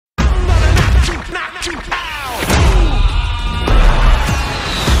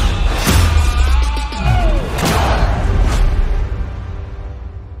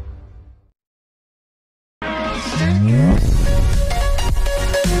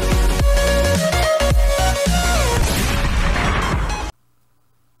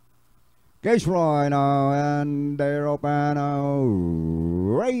Cage fly now, and they're open now,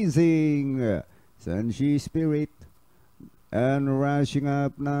 raising Senshi Spirit. And rushing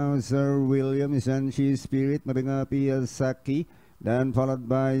up now, Sir William, Senshi Spirit, moving up Iyazaki. Then followed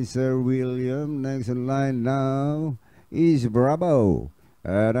by Sir William. Next in line now is Bravo.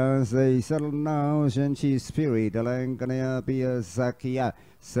 And as they settle now, Senshi Spirit, Alang Kanaya Iyazaki.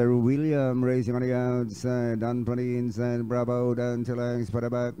 Sir William racing on the outside, done plenty inside, Bravo, down to legs, put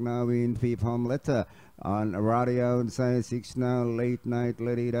it back now in fifth home letter. On radio outside, 6 now, Late Night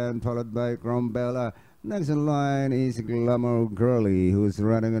Lady, then followed by Grombella. Next in line is Glamour Girly, who's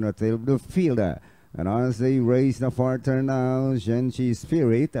running on the tail of the field. And as they race the far turn now, Senshi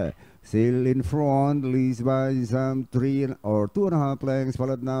Spirit still in front, leads by some 3 or 2.5 lengths,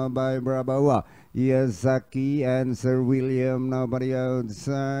 followed now by Bravo. Iyazaki and Sir William now by the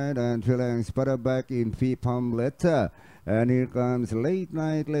outside, and 3 lengths put back in fifth hamlet. And here comes Late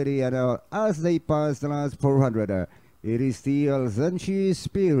Night Lady, and as they pass the last 400, it is still Senshi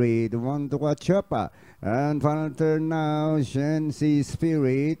Spirit, one to watch up. And final turn now, Senshi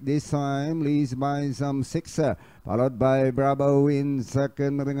Spirit, this time leads by some 6, followed by Bravo in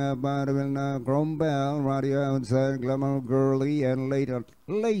second, moving up by the wheel now, Grombell, radio outside, Glamour Girly, and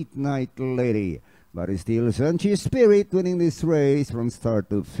Late Night Lady. But it's still Senshi Spirit winning this race from start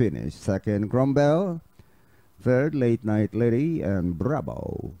to finish. Second, Grombell. Third, Late Night Lady, and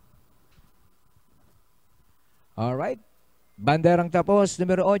Bravo. Alright. Banderang tapos,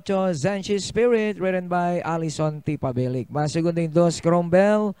 numero 8, Senshi Spirit, ridden by Alison Tipabilik. Masegunda yung 2,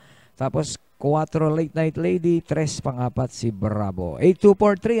 Grombell. Tapos 4, Late Night Lady. 3, pang-4 si Bravo.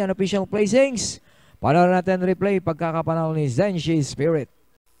 8-2-4-3, unofficial placings. Panoorin natin replay pagkakapanalo ni Senshi Spirit.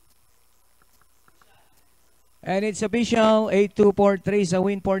 And it's official, 8-2-4-3 sa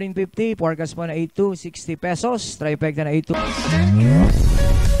win 1450. Forecast po na 8-2, 60 pesos. Trifecta na 8-2.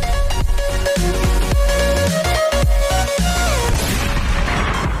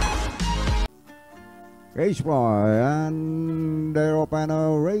 Cage fly, and they're open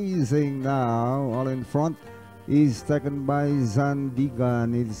now, racing now. All in front is taken by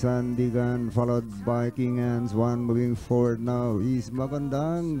Zandigan. It's Zandigan, followed by King Hans. One moving forward now is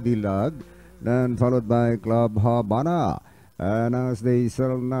Magandang Dilag. Then followed by Club Habana. And as they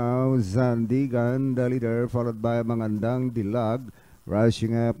settle now, Zandigan, the leader, followed by Magandang Dilag.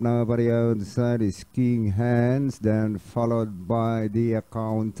 Rushing up now by the outside is King Hans, then followed by the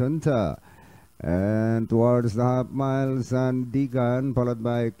Accountant. And towards the half mile, Zandigan, followed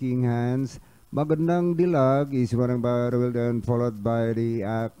by King Hans. Magandang Dilag is running by the wheel, then followed by the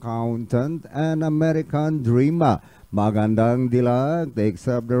Accountant. And American Dreamer. Magandang Dilag takes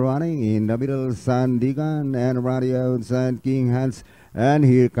up the running in the middle, Zandigan, and radio outside King Hans. And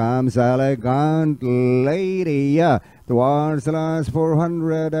here comes Elegant Lady. Towards the last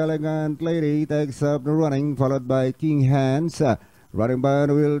 400, Elegant Lady takes up the running, followed by King Hans. Running by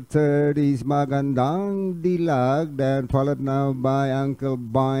the wheel, third is Magandang Dilag, then followed now by Uncle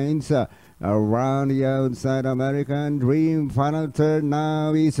Bynes. Around the outside, American Dream. Final third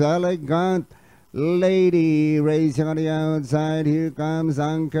now is Elegant Lady. Racing on the outside, here comes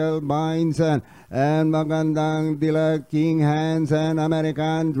Uncle Bynes and Magandang Dilag, King Hans, and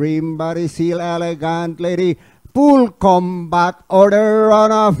American Dream. But it's still Elegant Lady. Full combat order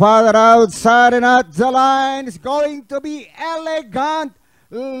on a farther outside, and at the line is going to be Elegant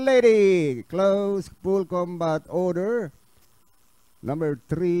Lady. Close full combat order. Number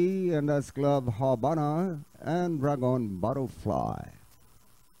 3, and that's Club Habana and Dragon Butterfly.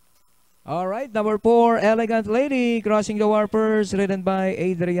 Alright, number 4, Elegant Lady, crossing the warpers, ridden by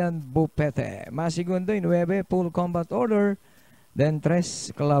Adrian Bupete. Masigundo in 9, full combat order. Then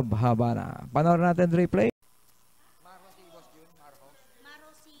 3, Club Habana. Panoorin natin replay.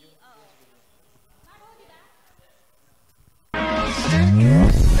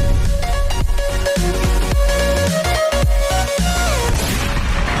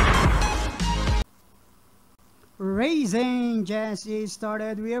 Racing just is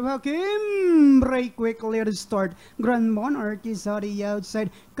started. We have Hakim. Break quickly to start. Grand Monarch is on the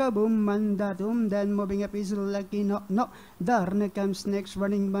outside. Kaboom Mandatum. Then moving up is Lucky No. Darna comes next,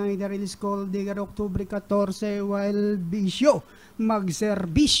 running by the release called Digger Octubre 14, while Bisyo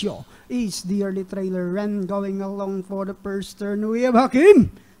Magservisyo is the early trailer run going along for the first turn. We have Hakim.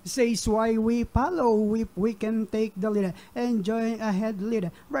 Says why we follow if we can take the lead. Enjoying ahead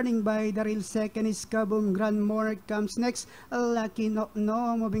lead. Running by the real second is Kaboom. Grand Monarch comes next. Lucky No.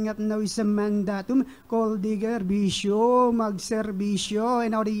 Moving up now is a Mandatum. Cold Digger, Bisyo, Magservisyo.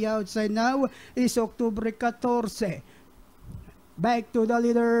 And on the outside now is Octubre 14. Back to the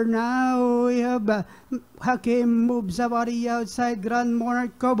leader now. We have Hakim moves up on the outside. Grand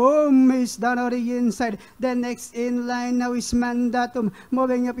Monarch Kaboom is down on the inside. The next in line now is Mandatum.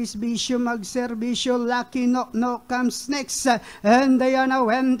 Moving up is Bisho Magservisio. Lucky Knock comes next. And they are now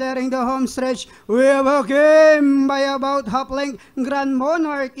entering the home stretch. We have Hakim by about half length. Grand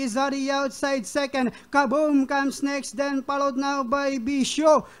Monarch is on the outside second. Kaboom comes next. Then followed now by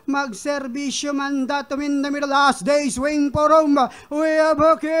Bisho Magservisio. Mandatum in the middle. Last day's wing for Rome. We have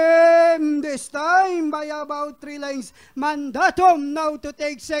Hakim this time by about 3 lengths. Mandatum now to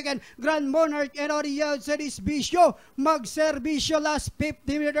take second. Grand Monarch and on the outside is Bisho Magservisio. Last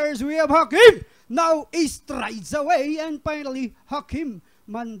 50 meters we have Hakim. Now he strides away and finally Hakim.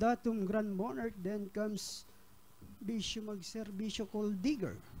 Mandatum, Grand Monarch. Then comes Bisho Magservisio, Cold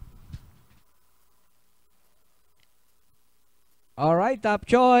Digger. Alright, top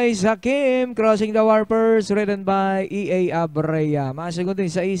choice, Hakim, crossing the warpers, ridden by E.A. Abrea. Masagot din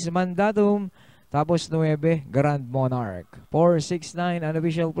sa is Mandatum, tapos 9, Grand Monarch. 4, 6, 9,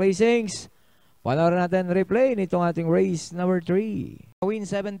 unofficial placings. Panoorin natin replay nitong ating race number 3. Win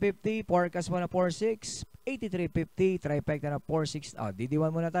 750, forecast mo na 4-6, 8350, trifecta na 4-6.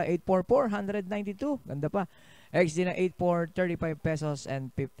 DD1 muna tayo, 844, 192. Ganda pa. XD na 84, 35 pesos and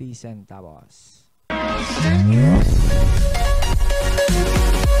 50 centavos.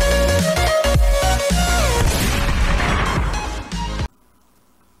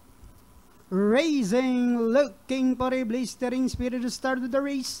 Racing, looking for a blistering spirit to start with the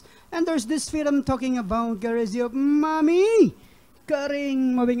race. And there's this feat I'm talking about, courtesy of Mommy.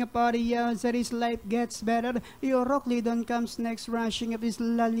 Karing, moving up on the outside, his life gets better. Euroclidon comes next, rushing up is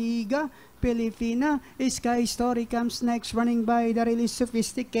La Liga. Pilipina, Sky Story comes next, running by the really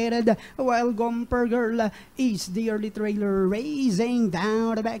sophisticated, while Gomper Girl is the early trailer. Racing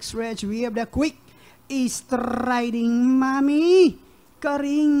down the backstretch, we have the quick striding Mommy.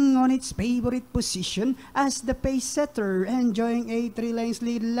 Karing on its favorite position as the pace setter, enjoying a 3 lengths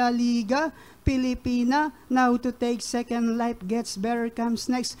lead. La Liga, Pilipina, now to take second. Life Gets Better comes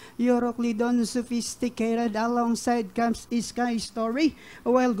next. Euroclidon, Sophisticated, alongside comes Sky Story,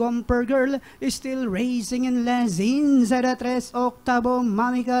 while Gomper Girl is still racing in last inside at 3 Octavo,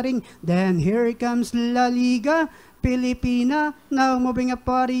 Mami Karing. Then here comes La Liga, Pilipina, now moving up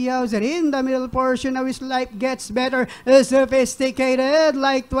party outside in the middle portion of his Life Gets Better, Sophisticated,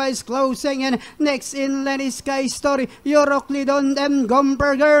 likewise closing, and next in line is Sky Story, Euroclidon, and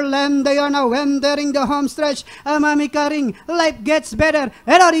Gomper Girl, and they are now entering the home stretch. Mami Karing, Life Gets Better,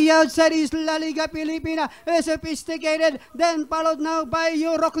 and on the outside is La Liga Pilipina, Sophisticated, then followed now by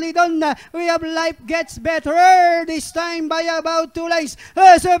Euroclidon. We have Life Gets Better, this time by about 2 lengths.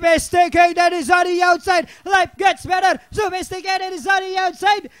 Sophisticated is on the outside, Life Gets Better, Sophisticated is on the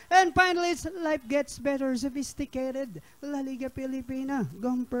outside, and finally it's Life Gets Better, Sophisticated, La Liga Pilipina,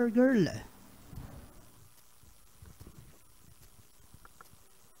 Gomper Girl.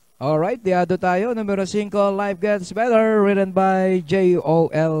 Alright, diado tayo. Numero 5, Life Gets Better, ridden by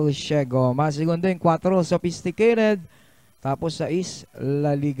J.O.L. Shego. Masigundo yung 4, Sophisticated, tapos 6,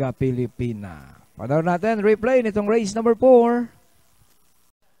 La Liga Pilipina. Panoorin natin, replay nitong race number 4.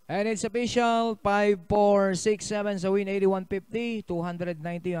 And it's official, 5, 4, 6, 7 sa win, 8150,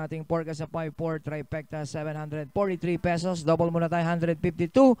 290 yung ating forecast sa 5, 4, trifecta, 743 pesos. Double muna tayo,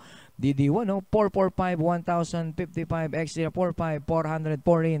 152. DD1, no? 445, 1,055, extra 45,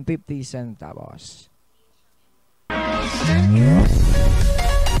 440 and 50 centavos.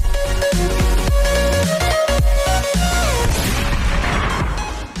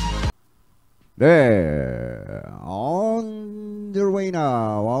 There, on their way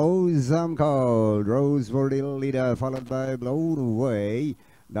now, Awesome Cold, Rose for the leader, followed by Blown Away.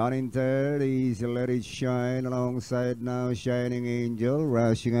 Down in third is Let It Shine, alongside now Shining Angel,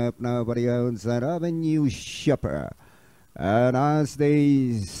 rushing up now by the outside, Avenue Shopper. And as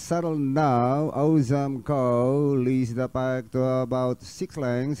they settle now, Awesome Cold leads the pack to about 6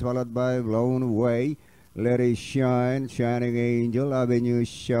 lengths, followed by Blown Away. Let It Shine, Shining Angel, Avenue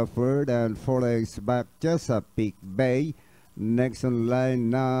Shuffled, and 4 legs back, Chesapeake Bay. Next on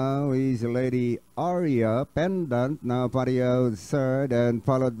line now is Lady Aria, Pendant, now party outside, and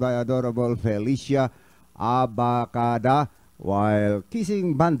followed by Adorable Felicia Abacada, while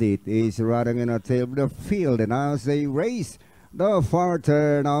Kissing Bandit is running in a tail of the field. And as they race the far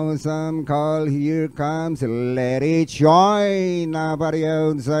turn, Awesome Call, here comes Let It Shine, now party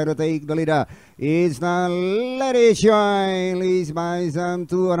outside to take the leader. It's not Let It Shine, leads by some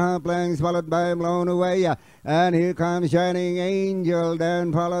 2.5 lengths, followed by Blown Away. And here comes Shining Angel,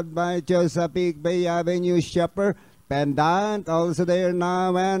 then followed by Chesapeake Bay, Avenue Shopper. Pendant also there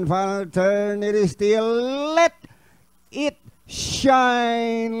now, and final turn, it is still Let It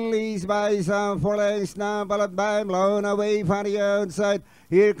Shine leads by some 4 lengths now, followed by blown away from the outside.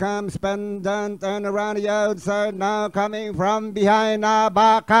 Here comes Pendant and around the outside now, coming from behind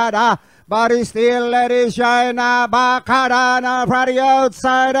Abacada. But he still let it shine. Abacada now from the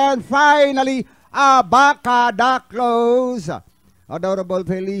outside, and finally Abacada close. Adorable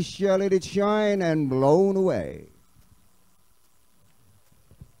Felicia let it shine and blown away.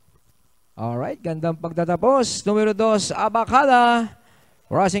 Alright, gandang pagtatapos. Numero 2, Abacada.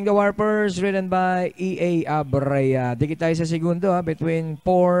 Crossing the Warpers, ridden by E.A. Abrea. Dikit tayo sa segundo between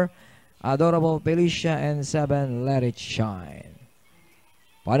 4, Adorable Felicia, and 7, Let It Shine.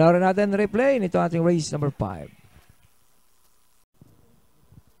 Panoorin natin replay nito ating race number 5.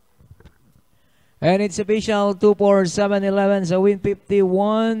 And it's official, 2-4-7-11 sa win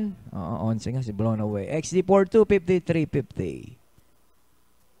 51. Onse nga si blown away. XD4 253.50.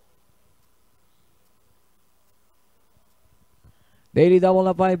 Daily double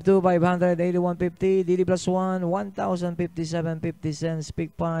na 5-2, 581.50. DD plus 1, 1,057.50 cents.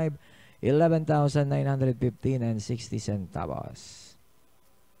 Pick 5, 11,915 and 60 centavos.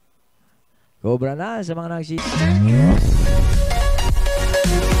 Cobra na sa mga nagsisi.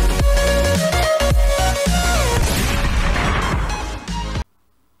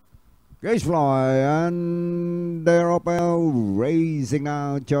 Gauge fly, and they're up raising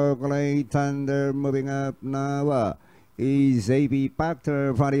out Chocolate Thunder, moving up now. Is AP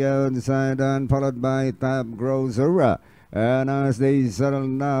Pactor for the outside and followed by Tab Grocer. And as they settle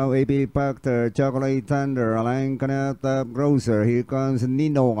now, AP Pactor, Chocolate Thunder, Alankan out Tab Grocer. Here comes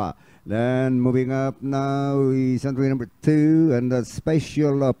Ninonga. Then moving up now is entry number 2 and the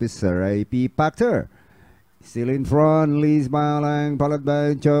Special Officer, AP Pactor. Still in front, leads by Alang, followed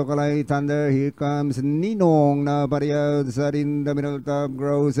by Chocolate Thunder. Here comes Ninong now by the outside in the middle, Tab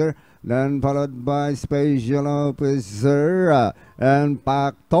Grocer. Then followed by Special Officer and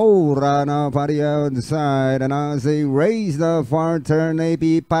Pactora now for the outside. And as they raise the far turn,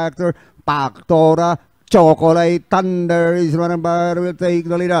 AP Pactor, Pactora, Chocolate Thunder is running by, will take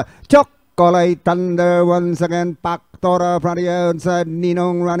the leader. Chocolate Thunder once again, Pactora from the outside.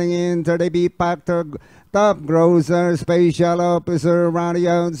 Ninong running in, third AP Pactor. Top Grocer, Special Officer around the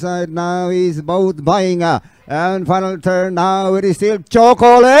outside. Now is both buying. And final turn now, it is still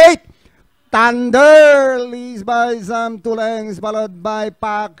Chocolate Thunder leads by some 2 lengths, followed by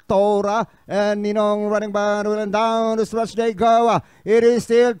Pactora and Ninong running by and down the stretch they go. It is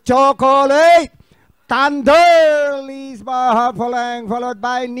still Chocolate Thunder leads by half a length, followed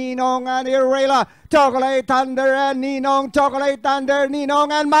by Ninong and Irela. Chocolate Thunder and Ninong, Chocolate Thunder,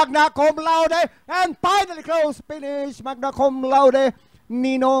 Ninong and Magna Cum Laude. And finally close finish, Magna Cum Laude,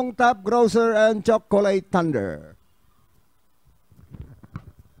 Ninong, Top Grocer, and Chocolate Thunder.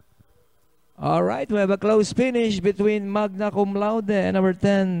 Alright, we have a close finish between Magna Cum Laude and number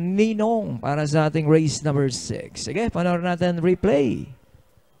 10, Ninong, para sa ating race number 6. Sige, panoorin natin replay.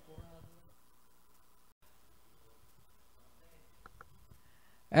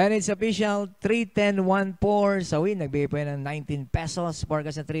 And it's official, 310.14 sa win. Nagbigay po yan ng 19 pesos.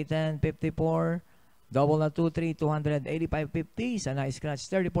 Forecast na 310.54. Double na 2-3, 285.50. Sa nice scratch,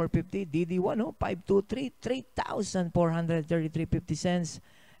 34.50. DD1, 523, 3,433.50 cents.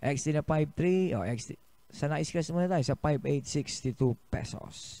 XD na 5.3. Oh, XD. Sa na-scratch muna tayo sa 5,862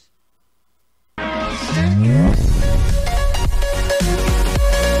 pesos.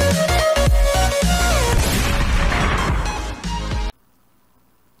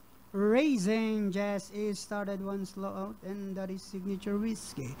 Raising Jazz is started one slow out, and that is Signature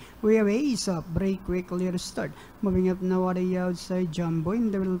Whiskey. We have ace up, break quick, clear start. Moving up now at the outside, Jumbo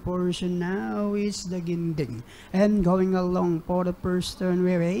in the middle portion now is the Ginding. And going along for the first turn,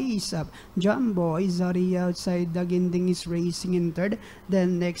 we have ace up. Jumbo is at the outside, the Ginding is racing in third.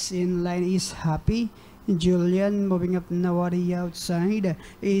 Then next in line is Happy. Julian moving up now at the outside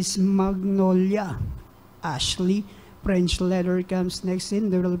is Magnolia. Ashley. French Leather comes next in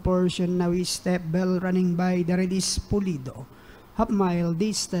the middle portion. Now is Step Bell running by the Redis Pulido. Half mile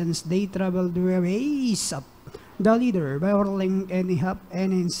distance, they traveled with ace up. The leader by Orling and half, and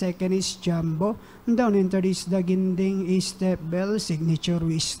in second is Jumbo. Down in third is the Ginding, is Step Bell, Signature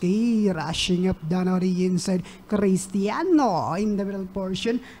Whiskey, rushing up down on the inside, Cristiano in the middle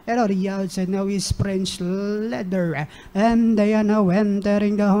portion, and on the outside now is French Leather, and Diana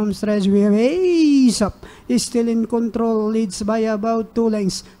entering the home stretch with ace up, is still in control, leads by about 2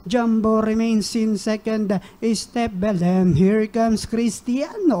 lengths. Jumbo remains in second, is Step Bell, and here comes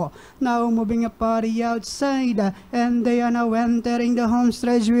Cristiano, now moving up on the outside, and Diana entering the home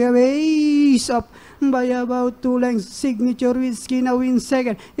stretch with ace up. by about 2 lengths. Signature Whiskey now in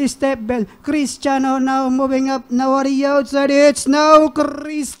second. Step Bell. Cristiano now moving up. Now on the outside. It's now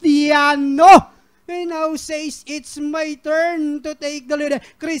Cristiano. He now says it's my turn to take the lead.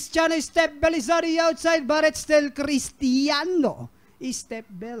 Cristiano Step Bell is on the outside, but it's still Cristiano. Step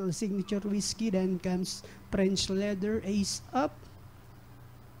Bell, Signature Whiskey, then comes French Leather, Ace Up.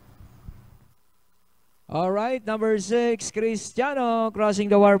 All right, number 6, Cristiano, crossing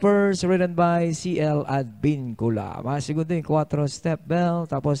the warpers, ridden by CL Advincula. Mga segundo yung 4, Step Bell,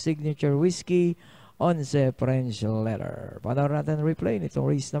 tapos Signature Whiskey, 11, French Leather. Panoorin natin replay nitong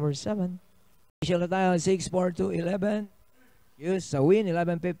race number 7. Official na tayo, 6-4-2-11. Use sa win,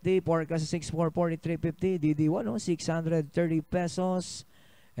 1150. Forecast 6-4-4350. DD1, 630 pesos.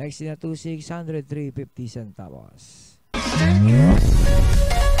 XC na 2, 603.50 centavos.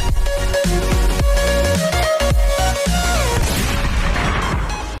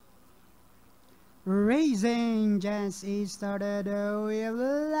 Racing just started with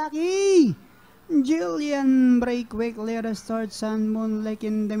Lucky Julian. Break quick, let us start. Sun Moon Lake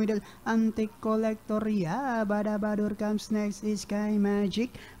in the middle. Anti-Collector, yeah. Badabadur comes next is Sky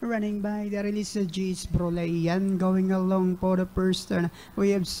Magic. Running by the release of G's Brolayan. Going along for the first turn.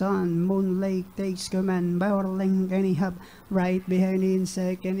 We have Sun Moon Lake takes command by our link and hub. Right behind in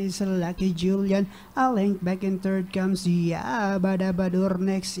second is Lucky Julian. A link back in third comes yeah. Badabadur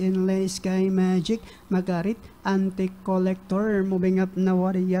next in lane Sky Magic. Magarit. Anti-Collector moving up na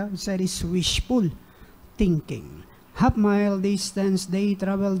Waria outside is Wishful Thinking. Half mile distance they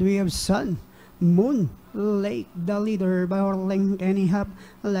traveled. We have Sun Moon Lake, the leader by our length and a half.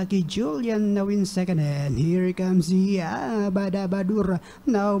 Lucky Julian now in second, and here comes Badabadur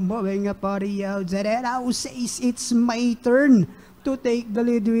now moving up on the outside, and now says it's my turn to take the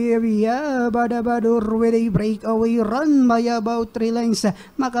lead. We have Badabadur with a breakaway run by about 3 lengths.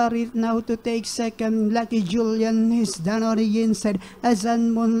 Makarit now to take second. Lucky Julian is down on the inside as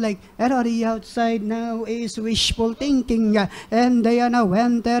Sun Moon Lake, and on the outside now is Wishful Thinking, and they are now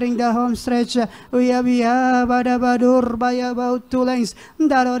entering the home stretch. We have Badabadur by about 2 lengths.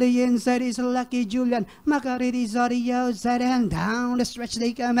 Down on the inside is Lucky Julian. Makarit is on the outside, and down the stretch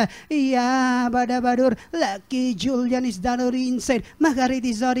they come. Badabadur. Lucky Julian is down on the inside. Makarit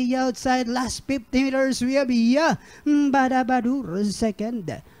is on the outside. Last 50 meters we have Badabadur second.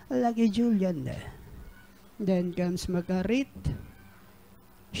 Lucky Julian. Then comes Makarit.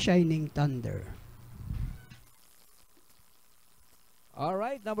 Shining Thunder.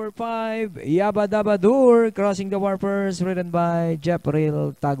 Alright, number 5, Yabadabadur, crossing the warpers, ridden by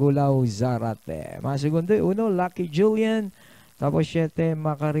Jepril Tagulaw Zarate. Mga segundo, 1, Lucky Julian. Tapos 7,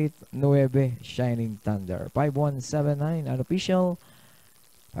 Makarit, 9, Shining Thunder. 5-1-7-9, unofficial.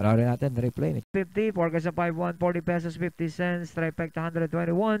 Panoorin natin, replay. 50, forecast sa 5-1, 40 pesos, 50 cents. Trifecta,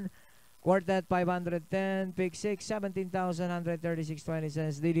 121. Quartet, 510. Pick 6, 17,136.20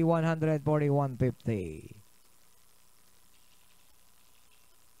 cents. DD, 141.50.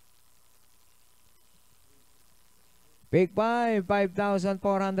 Pick 5,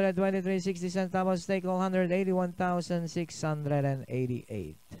 5,423.60 cents. Tapos take all 181,688.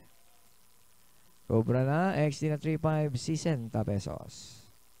 Cobra na, XD na 3.5, 60 pesos.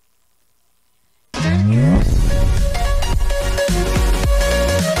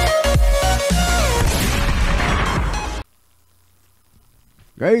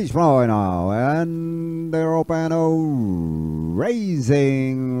 Gauge flow now, and they're open,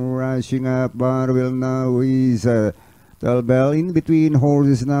 raising, rushing up, but will now is Tell Bell in between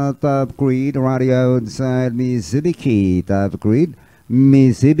horses now. Top Creed, right outside Mississippi. Top Creed,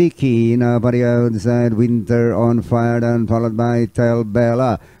 Mississippi now by the outside. Winter on Fire, then followed by Tell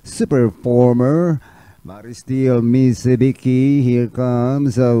Bella. Superformer, but still Mississippi. Here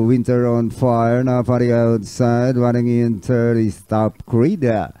comes Winter on Fire now by the outside. Running in third is Top Creed.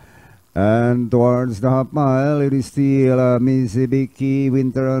 And towards the half mile, it is still Mississippi,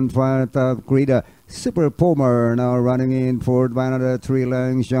 Winter on Fire, Top Creed. Superformer now running in fourth by another 3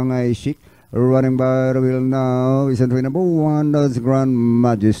 lengths. Shanghai Chic running by the wheel now. Is entry number 1. That's Grand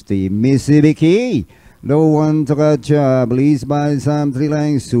Majesty. Mississippi, the one to catch up, leads by some 3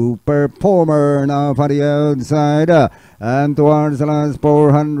 lengths. Superformer now for the outside. And towards the last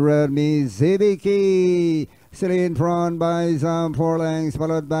 400, Mississippi still in front by some 4 lengths,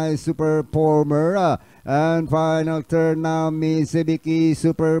 followed by Superformer. And final turn now, Mississippi,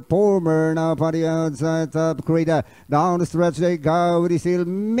 Superformer now for the outside. Top Creed. Down the stretch they go. It is still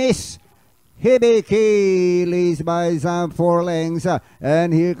Miss Hibiki, leads by some 4 lengths.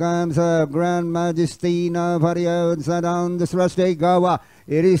 And here comes Grand Majesty now for the outside. Down the stretch they go.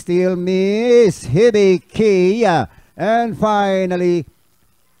 It is still Miss Hibiki. And finally,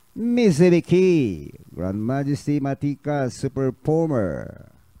 Mitsubishi, Grand Majesty Matika Super Former.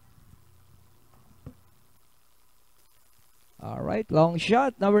 Alright, long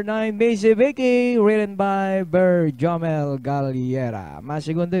shot. Number 9, Mitsubishi, ridden by Berjamel Galliera. Mas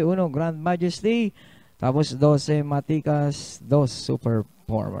segundo, 1, Grand Majesty. Tapos 12, Matikas, 2, Super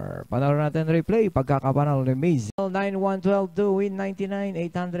Former. Panalo natin replay, pagkakapanalo ni Miz. 9-1-12 to win 99,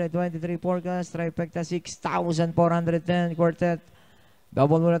 823 forecast, trifecta 6,410, quartet.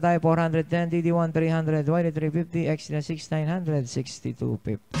 Double muna tayo, 410, TD1, 300, 2350, extra 6,900,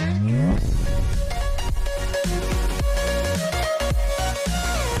 6250.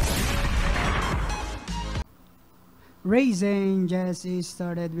 Raising Jesse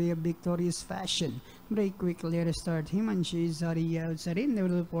started with a victorious fashion. Break quickly to start him and she's already outside in the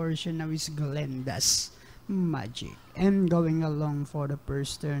middle portion of his Glenda's Magic. And going along for the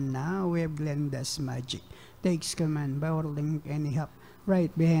first turn now, we have Glenda's Magic. Takes command by Orling Anyhop.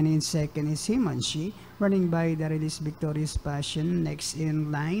 Right behind in second is Himanshi, running by the release victorious passion. Next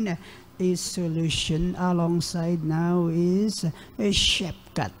in line is Solution. Alongside now is a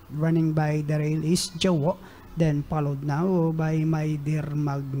Shepcat, running by the rail is Jawo. Then followed now by My Dear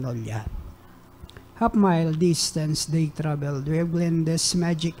Magnolia. Half mile distance they traveled with Glenda's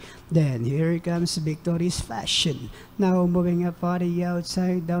Magic. Then here comes Victory's Fashion. Now moving up for the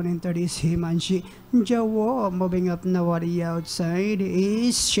outside, down into this Himanshi. Jawo moving up now for the outside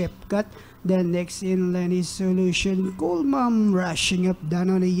is Shepcat. Then next in line is Solution. Cool Mom rushing up down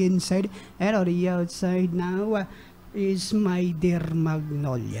on the inside. And on the outside now is My Dear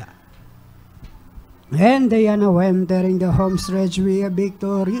Magnolia. And they are now entering the home stretch with a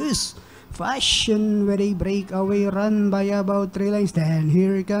victorious Fashion with a breakaway run by about 3 lengths. Then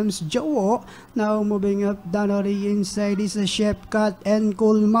here comes Jawo. Now moving up down on the inside is a Shepcat and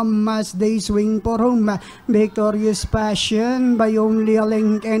Cool Mom as they swing for home. Victorious Passion by only a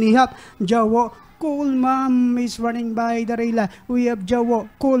length and a half. Jawo, Cool Mom is running by the rail. We have Jawo,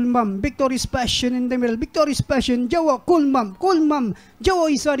 Cool Mom, Victorious Passion in the middle. Victorious Passion, Jawo, Cool Mom, Cool Mom.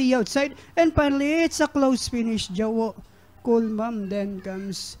 Jawo is on the outside. And finally, it's a close finish. Jawo, Cool Mom. Then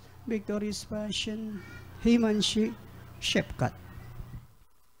comes Victorious Passion, Himanshi, Shepcat.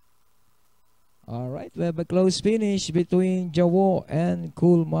 Alright, we have a close finish between Jawo and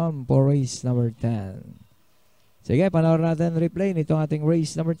Cool Mom for race number 10. Sige, panoorin natin replay nito ating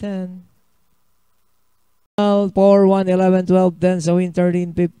race number 10. 4, 1, 11, 12, 10 sa win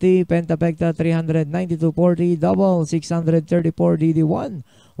 1350, Pentapecta 392.40, double 634, DD1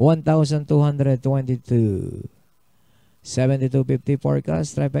 1,222. 72.50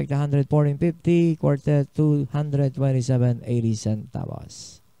 forecast, trifecta 114.50, quartet 227.80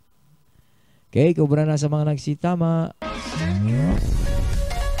 centavos. Okay, kubra na sa mga nagsitama.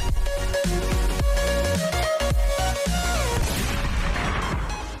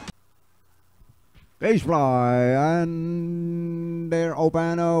 Fish fly and they're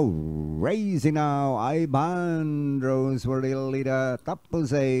open now, raising now. Ivan Rose for the leader.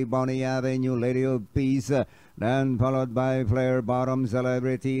 Tapuse, Bonnie Avenue, Lady of Peace. Then followed by Flare Bottom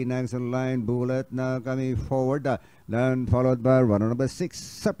Celebrity. Next in line, Bullet now coming forward. Then followed by runner number 6,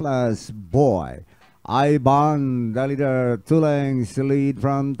 Surplus Boy. Ivan, the leader, 2 lengths lead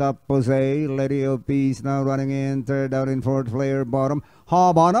from Tapose. Lady of Peace now running in third, out in fourth, Flare Bottom.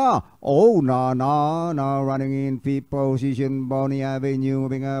 Habana, oh now running in fifth position, Bonnie Avenue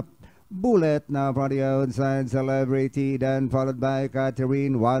moving up. Bullet now from the outside, Celebrity, then followed by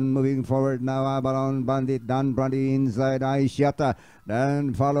Catherine. 1 moving forward now, Abalon Bandit, done from the inside, Aishata,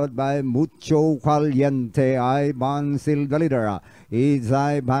 then followed by Mucho Caliente. Ivan still the leader. It's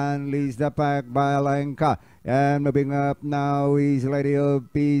Ivan leads the pack by Alenka, and moving up now is Lady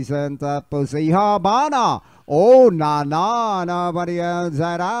of Peace and Tapos Habana. Oh, na for the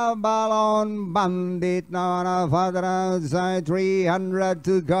outside, Abalon Bandit, now on a further outside, 300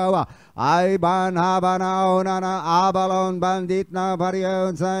 to go. Ivan Habana, oh, Abalon Bandit, now for the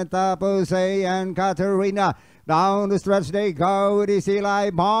outside, Tapos and Katerina. Down the stretch they go, this is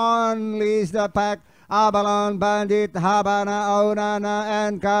Ivan leads the pack. Abalon Bandit, Habana, Onana,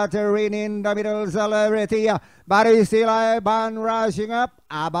 and Katerina in the middle, Celebrity. But it's still Ivan rushing up.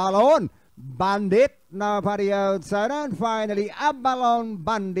 Abalon Bandit now for the outside, and finally Abalon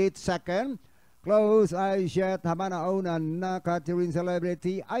Bandit second. Close Aishat, Habana, Onana, Katerina,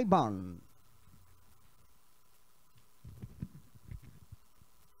 Celebrity, Ivan.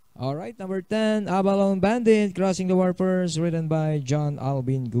 Alright, number 10, Abalon Bandit, crossing the warpers, ridden by John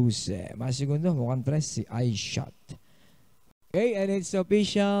Alvin Guse. Mas segundo, mukhang tres si iShot. Okay, and it's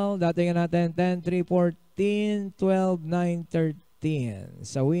official. Dating natin 10, 3, 14, 12, 9, 13.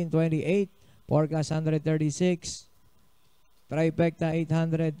 Sa win 28, forecast 136, Trifecta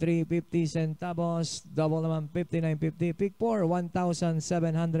 800, 350 centavos. Double naman 59.50. Pick 4,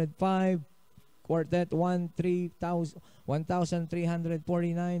 1,705. Quartet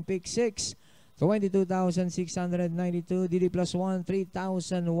 1,349. Pick 6, 22,692. DD plus 1,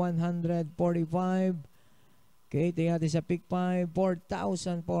 3,145. Okay, tingnan natin sa pick 5,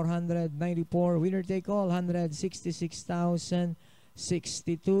 4,494. Winner take all, 166,062.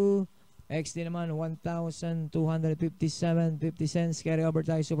 XD naman, 1,257.50 cents. Carry over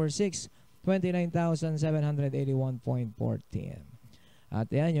tayo Super 6, 29,781.14. At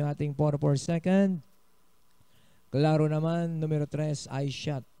yan yung ating 4 second. Klaro naman, numero 3, I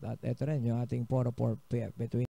shot. At ito rin yung ating 4 between